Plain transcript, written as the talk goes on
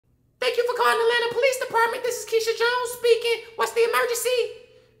Thank you for calling the Atlanta Police Department. This is Keisha Jones speaking. What's the emergency?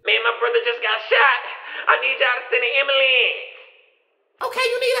 Man, my brother just got shot. I need y'all to send an ambulance. Okay,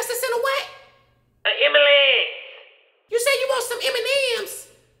 you need us to send a what? An ambulance. You say you want some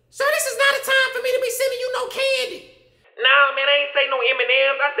M&Ms. Sir, this is not a time for me to be sending you no candy. Nah, man, I ain't say no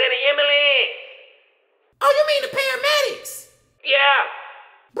M&Ms. I said an ambulance. Oh, you mean the paramedics? Yeah.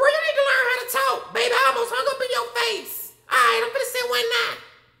 Bro, you need to learn how to talk. Baby, I almost hung up in your face. All right, I'm gonna send one now.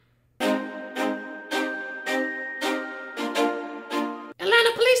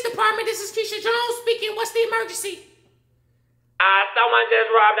 Atlanta Police Department, this is Keisha Jones speaking. What's the emergency? Someone just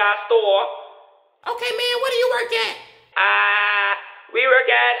robbed our store. Okay, man, where do you work at? We work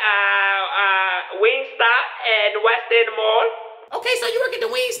at Wingstop and West End Mall. Okay, so you work at the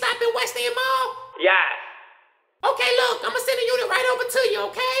Wingstop in West End Mall? Yes. Okay, look, I'm gonna send a unit right over to you,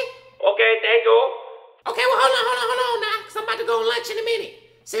 okay? Okay, thank you. Okay, well, hold on now, because I'm about to go on lunch in a minute.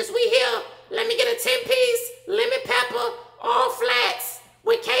 Since we here, let me get a 10-piece, lemon pepper, all flats,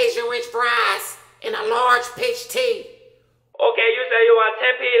 with Cajun rich fries, and a large peach tea. Okay, you say you want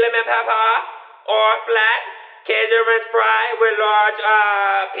 10-piece lemon pepper, all flat, Cajun rich fry with large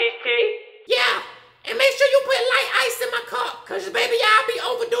peach tea? Yeah, and make sure you put light ice in my cup, because baby, y'all be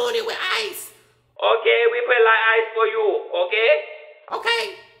overdoing it with ice. Okay, we put light ice for you, okay?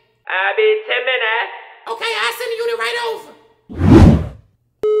 Okay. I'll be 10 minutes. Okay, I'll send the unit right over.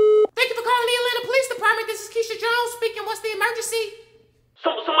 Thank you for calling the Atlanta Police Department. This is Keisha Jones speaking. What's the emergency?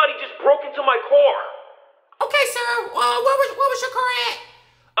 Somebody just broke into my car. Okay, sir. Where was your car at?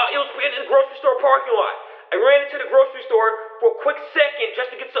 It was in the grocery store parking lot. I ran into the grocery store for a quick second just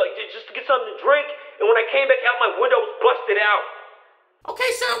to get something to drink, and when I came back out, my window was busted out.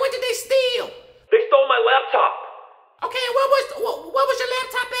 Okay, sir. What did they steal? They stole my laptop. Okay, and where was your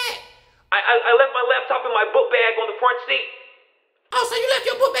laptop at? I left my laptop in my book bag on the front seat. Oh, so you left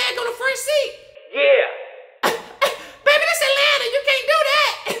your book bag on the front seat? Yeah. Baby, this Atlanta. You can't do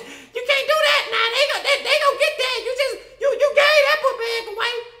that. You can't do that. Nah, they gonna get that. You gave that book bag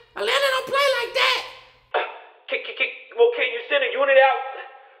away. Atlanta don't play like that. Can you send a unit out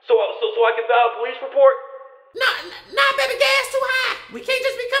so I can file a police report? Nah, baby, gas too high. We can't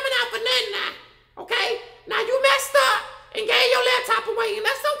just be coming out for nothing now. Okay? Now you messed up and gave your laptop away, and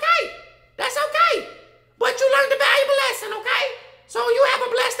that's okay. That's okay. But you learned a valuable lesson, okay? So you have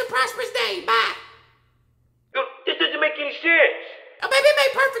a blessed and prosperous day. Bye. This doesn't make any sense. Oh, baby, it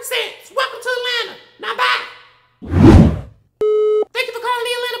made perfect sense. Welcome to Atlanta. Now, bye. Thank you for calling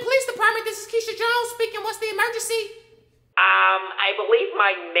the Atlanta Police Department. This is Keisha Jones speaking. What's the emergency? I believe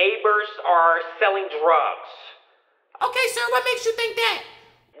my neighbors are selling drugs. Okay, sir, what makes you think that?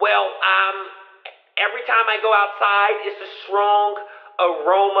 Well, every time I go outside, it's a strong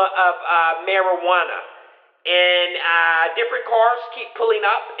aroma of marijuana. And different cars keep pulling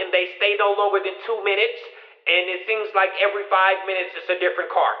up, and they stay no longer than 2 minutes. And it seems like every 5 minutes, it's a different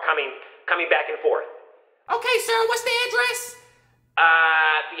car coming back and forth. Okay, sir, what's the address?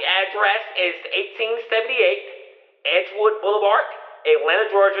 The address is 1878 Edgewood Boulevard, Atlanta,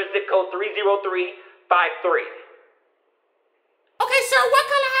 Georgia, zip code 30353. Okay, sir, what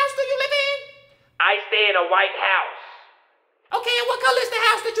color house do you live in? I stay in a white house. Okay, and what color is the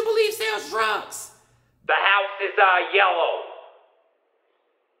house that you believe sells drugs? The house is yellow.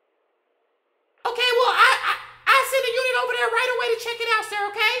 Okay, well, I'll send a unit over there right away to check it out, sir,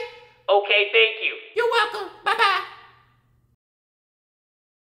 okay? Okay, thank you. You're welcome. Bye-bye.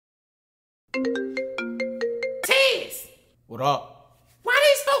 Tez. What up? Why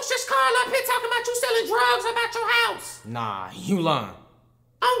these folks just call up here talking about you selling drugs about your house? Nah, you lying.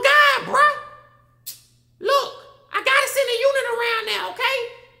 On God, bruh. Look, I gotta send a unit around now, okay?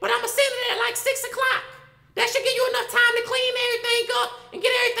 But I'ma send it at like 6 o'clock. That should give you enough time to clean everything up and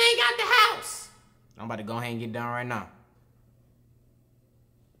get everything out the house. I'm about to go ahead and get done right now.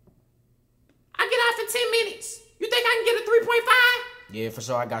 I get off in 10 minutes. You think I can get a 3.5? Yeah, for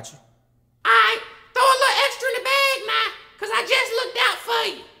sure, I got you. Alright, throw a little extra in the bag now, cause I just looked out for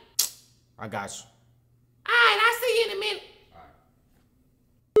you. I got you. Alright, I'll see you in a minute.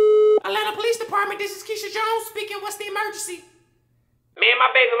 Atlanta Police Department, this is Keisha Jones speaking. What's the emergency? Man,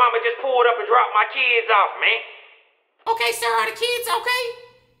 my baby mama just pulled up and dropped my kids off, man. Okay, sir, are the kids okay?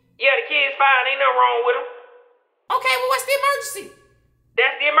 Yeah, the kids fine. Ain't nothing wrong with them. Okay, well, what's the emergency?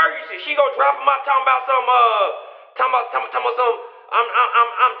 That's the emergency. She gonna drop them off talking about some,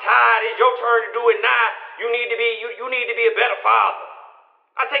 I'm tired. It's your turn to do it now. You need to be a better father.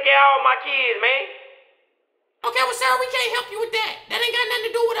 I take care of all my kids, man. Okay, well, sir, we can't help you with that. That ain't got nothing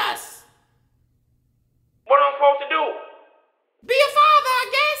to do with us. What am I supposed to do? Be a father, I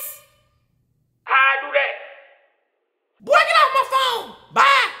guess. How I do that? Boy, get off my phone.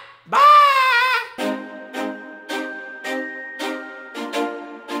 Bye. Bye.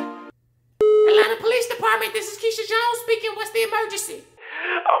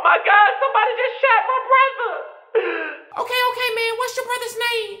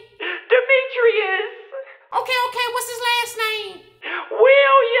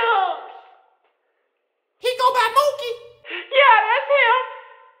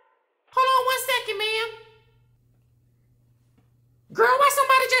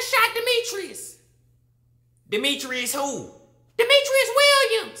 just shot Demetrius. Demetrius who? Demetrius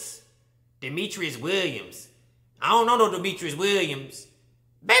Williams. Demetrius Williams. I don't know no Demetrius Williams.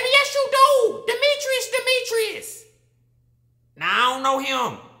 Baby, yes you do. Demetrius. Nah, I don't know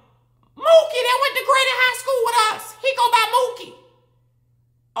him. Mookie that went to Grady High School with us. He go by Mookie.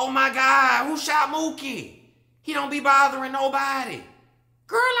 Oh my God, who shot Mookie? He don't be bothering nobody.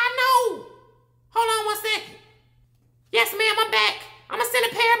 Girl, I know. Hold on 1 second. Yes, ma'am, I'm back. I'm gonna send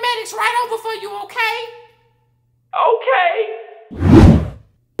the paramedics right over for you, okay? Okay.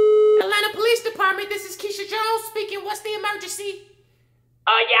 Atlanta Police Department, this is Keisha Jones speaking. What's the emergency?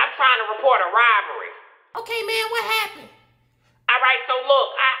 Yeah, I'm trying to report a robbery. Okay, man, what happened? All right, so look,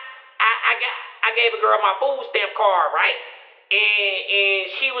 I gave a girl my food stamp card, right?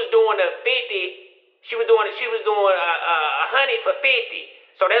 And she was doing a 50. She was doing a 100 for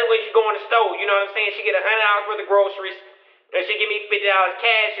 50. So that's when she go in the store. You know what I'm saying? She get $100 worth of groceries, and she give me $50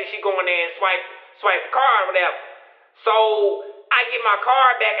 cash, and she go in there and swipe the card or whatever. So I get my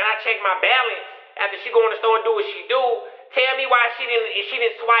card back and I check my balance after she go in the store and do what she do. Tell me why she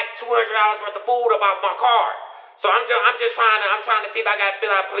didn't swipe $200 worth of food up off my card. So I'm just trying to see if I got to fill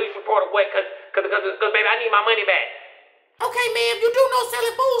out a police report or what, cause baby, I need my money back. Okay, ma'am, you do know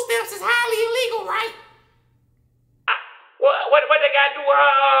selling food stamps is highly illegal, right? What they got to do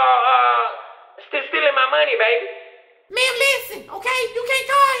still stealing my money, baby? Ma'am, listen, okay? You can't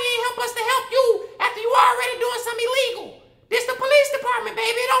call here and help us to help you after you already doing something illegal. This the police department,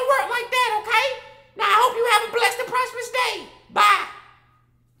 baby. It don't work like that, okay? Now, I hope you have a blessed and prosperous day. Bye.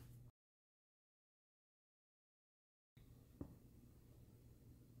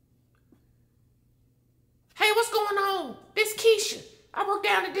 Hey, what's going on? This Keisha. I work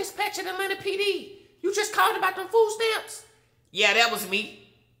down at dispatch at Atlanta PD. You just called about them food stamps? Yeah, that was me.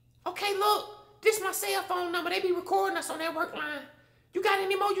 Okay, look. This my cell phone number. They be recording us on that work line. You got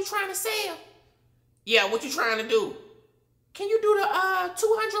any more you trying to sell? Yeah, what you trying to do? Can you do the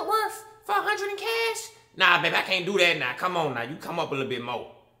 200 worth for 100 in cash? Nah, baby, I can't do that now. Come on now, you come up a little bit more.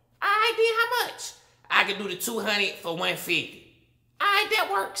 Alright, then how much? I can do the 200 for 150. Alright, that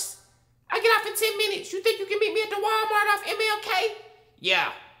works. I get off in 10 minutes. You think you can meet me at the Walmart off MLK?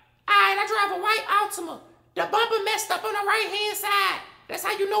 Yeah. Alright, I drive a white Altima. The bumper messed up on the right-hand side. That's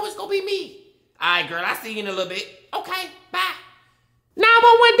how you know it's gonna be me. Alright, girl, I'll see you in a little bit. Okay, bye.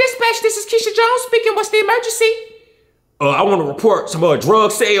 911 dispatch, this is Keisha Jones speaking. What's the emergency? I want to report some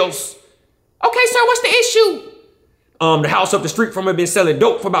drug sales. Okay, sir, what's the issue? The house up the street from me been selling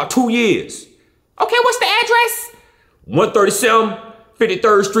dope for about 2 years. Okay, what's the address? 137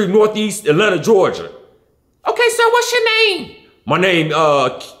 53rd Street Northeast, Atlanta, Georgia. Okay, sir, what's your name? My name,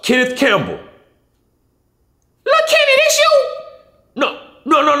 Kenneth Campbell. Look, Kenny, this you? No,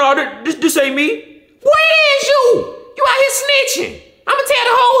 this ain't me. What is you? You out here snitching. I'ma tell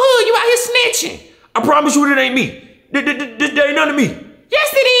the whole hood you out here snitching. I promise you it ain't me. This ain't none of me.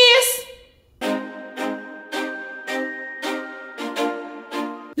 Yes, it is.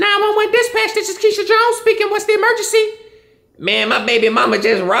 911 dispatch, this is Keisha Jones speaking. What's the emergency? Man, my baby mama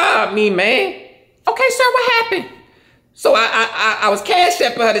just robbed me, man. Okay, sir, what happened? So I was cash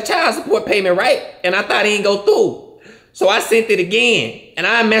apping her the child support payment, right? And I thought it didn't go through. So I sent it again. And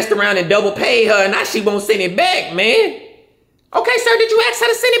I messed around and double paid her, and now she won't send it back, man. Okay, sir, did you ask her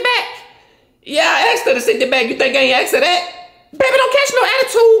to send it back? Yeah, I asked her to send it back. You think I ain't asked her that? Baby, don't catch no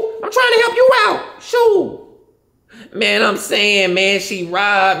attitude. I'm trying to help you out. Shoot. Man, I'm saying, man, she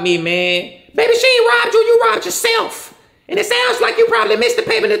robbed me, man. Baby, she ain't robbed you. You robbed yourself. And it sounds like you probably missed the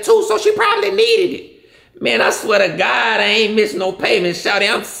payment or two, so she probably needed it. Man, I swear to God, I ain't missed no payment,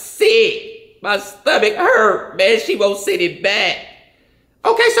 shawty. I'm sick. My stomach hurt, man. She won't send it back.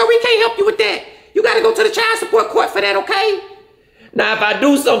 Okay, so we can't help you with that. You gotta go to the child support court for that, okay? Now, if I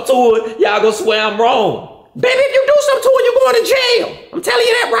do something to her, y'all gonna swear I'm wrong. Baby, if you do something to her, you're going to jail. I'm telling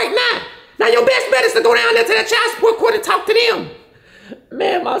you that right now. Now, your best bet is to go down there to that child support court and talk to them.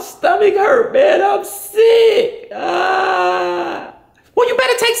 Man, my stomach hurt, man. I'm sick. Well, you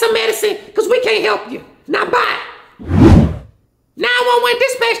better take some medicine, because we can't help you. Now, bye. 911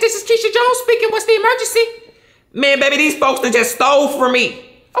 dispatch, this is Keisha Jones speaking. What's the emergency? Man, baby, these folks done just stole from me.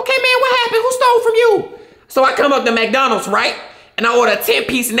 Okay, man, what happened? Who stole from you? So I come up to McDonald's, right? And I order a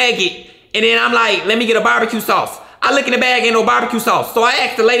 10-piece nugget. And then I'm like, let me get a barbecue sauce. I look in the bag, ain't no barbecue sauce. So I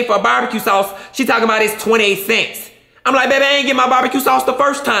asked the lady for a barbecue sauce. She talking about it's 28 cents. I'm like, baby, I ain't get my barbecue sauce the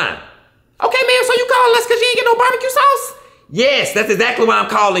first time. Okay, ma'am, so you calling us because you ain't get no barbecue sauce? Yes, that's exactly why I'm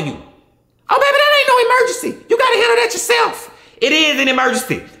calling you. Oh, baby, that ain't no emergency. You gotta handle that yourself. It is an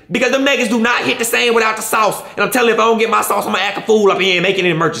emergency. Because them niggas do not hit the same without the sauce. And I'm telling you, if I don't get my sauce, I'm gonna act a fool up here and make it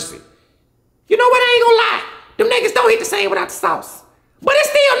an emergency. You know what, I ain't gonna lie. Them niggas don't hit the same without the sauce. But it's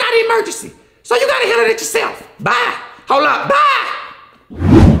still not an emergency. So you gotta handle it yourself. Bye. Hold up. Bye.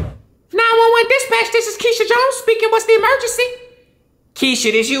 911 dispatch, this is Keisha Jones speaking. What's the emergency?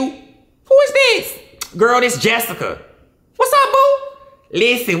 Keisha, this you? Who is this? Girl, this Jessica. What's up, boo?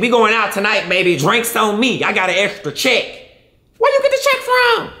 Listen, we going out tonight, baby. Drinks on me. I got an extra check. Where you get the check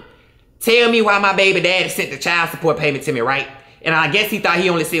from? Tell me why my baby daddy sent the child support payment to me, right? And I guess he thought he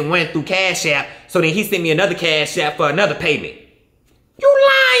only sent one through Cash App, so then he sent me another Cash App for another payment. You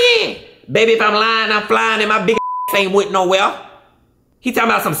lying. Baby, if I'm lying, I'm flying and my big ass ain't went nowhere. He talking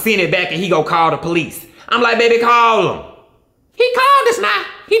about some send it back and he go call the police. I'm like, baby, call him. He called us now.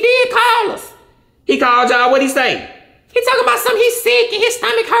 He did call us. He called y'all, what'd he say? He talking about something he's sick and his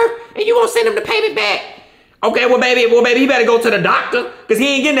stomach hurt and you won't send him the payment back. Okay, well, baby, he better go to the doctor because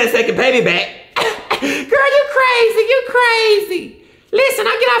he ain't getting that second payment back. Girl, you crazy. Listen,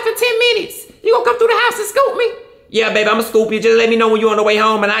 I'll get off in 10 minutes. You gonna come through the house and scoop me? Yeah, baby, I'ma scoop you. Just let me know when you're on the way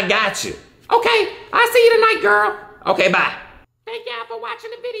home and I got you. Okay, I'll see you tonight, girl. Okay, bye. Thank y'all for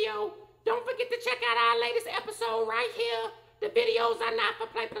watching the video. Don't forget to check out our latest episode right here. The videos are not for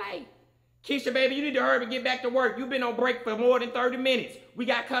play. Keisha, baby, you need to hurry and get back to work. You've been on break for more than 30 minutes. We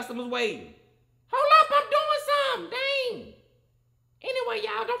got customers waiting. Hold up, I'm doing something. Dang. Anyway,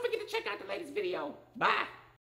 y'all, don't forget to check out the latest video. Bye.